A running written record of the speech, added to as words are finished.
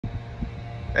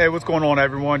Hey, what's going on,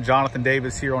 everyone? Jonathan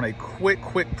Davis here on a quick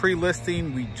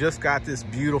pre-listing. We just got this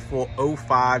beautiful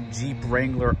 05 Jeep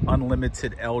Wrangler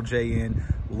Unlimited LJ in,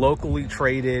 locally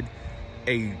traded,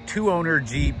 a 2-owner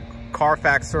Jeep,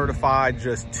 Carfax certified,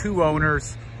 just 2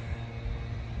 owners.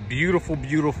 Beautiful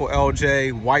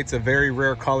LJ. White's a very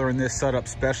rare color in this setup,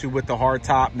 especially with the hard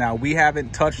top. Now, we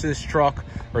haven't touched this truck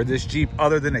or this Jeep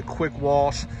other than a quick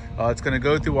wash. It's going to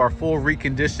go through our full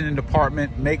reconditioning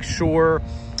department. Make sure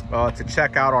to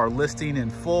check out our listing in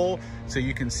full so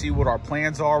you can see what our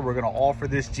plans are. We're going to offer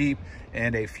this Jeep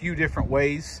in a few different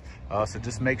ways, so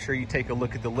just make sure you take a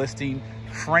look at the listing.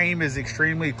 Frame is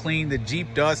extremely clean. The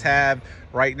Jeep does have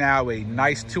right now a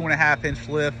nice 2.5-inch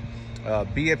lift,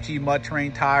 BFG mud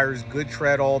terrain tires, good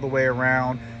tread all the way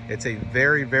around. It's a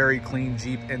very clean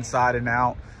Jeep inside and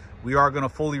out. We are going to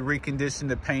fully recondition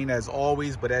the paint as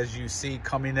always, but as you see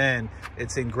coming in,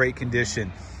 it's in great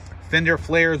condition. Fender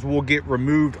flares will get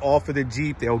removed off of the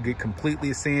Jeep. They'll get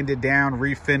completely sanded down,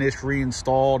 refinished,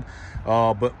 reinstalled.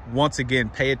 But once again,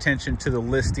 pay attention to the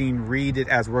listing, read it,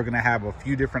 as we're gonna have a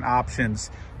few different options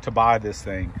to buy this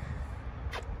thing.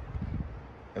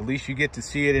 At least you get to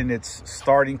see it in its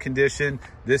starting condition.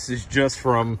 This is just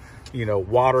from, you know,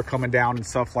 water coming down and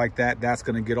stuff like that. That's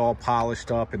gonna get all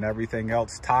polished up and everything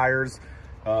else. Tires,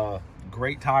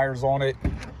 great tires on it.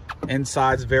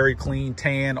 Inside's very clean,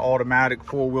 tan, automatic,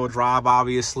 4-wheel drive,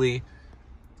 obviously.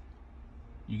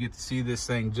 You get to see this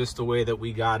thing just the way that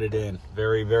we got it in.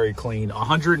 Very clean.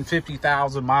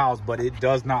 150,000 miles, but it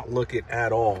does not look it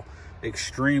at all.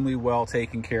 Extremely well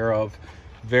taken care of.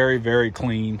 Very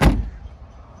clean.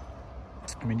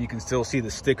 I mean, you can still see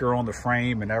the sticker on the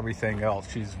frame and everything else.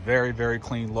 She's very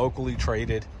clean, locally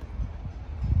traded.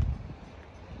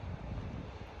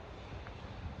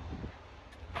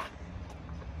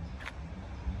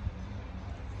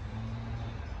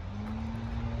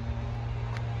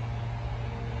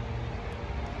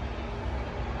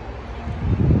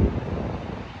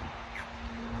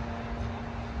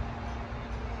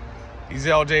 These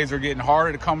LJs are getting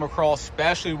harder to come across,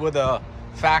 especially with a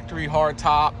factory hard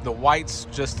top. The white's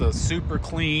just a super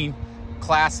clean,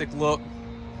 classic look.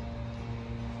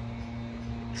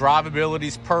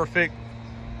 Drivability's perfect.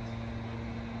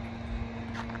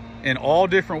 In all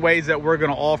different ways that we're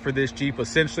gonna offer this Jeep.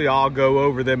 Essentially, I'll go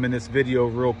over them in this video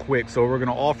real quick. So we're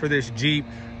gonna offer this Jeep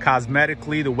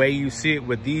cosmetically the way you see it,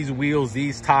 with these wheels,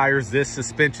 these tires, this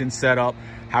suspension setup.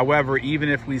 However, even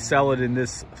if we sell it in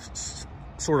this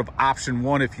sort of option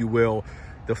 1, if you will,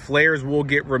 the flares will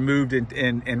get removed and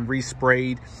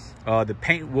resprayed. The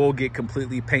paint will get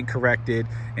completely paint corrected,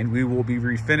 and we will be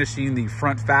refinishing the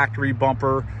front factory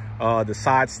bumper, the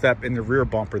side step, and the rear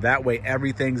bumper. That way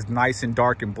everything's nice and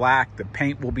dark and black. The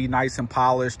paint will be nice and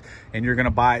polished, and you're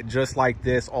gonna buy it just like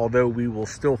this, although we will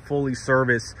still fully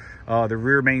service the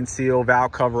rear main seal,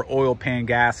 valve cover, oil pan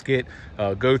gasket,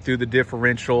 go through the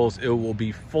differentials. It will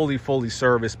be fully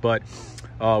serviced, but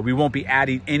we won't be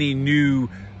adding any new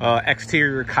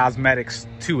exterior cosmetics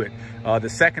to it. The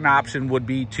second option would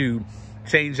be to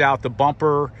change out the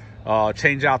bumper,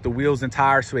 change out the wheels and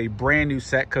tires to a brand new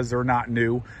set because they're not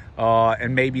new,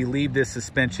 and maybe leave this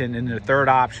suspension. And the third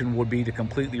option would be to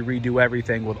completely redo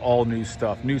everything with all new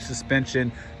stuff, new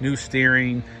suspension, new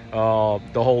steering, the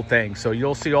whole thing. So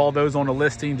you'll see all those on the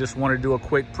listing. Just want to do a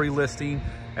quick pre-listing.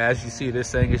 As you see,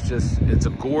 this thing is it's a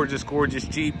gorgeous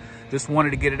Jeep. Just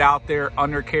wanted to get it out there.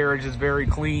 Undercarriage is very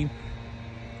clean.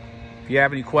 If you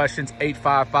have any questions,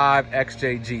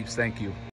 855-XJ Jeeps. Thank you.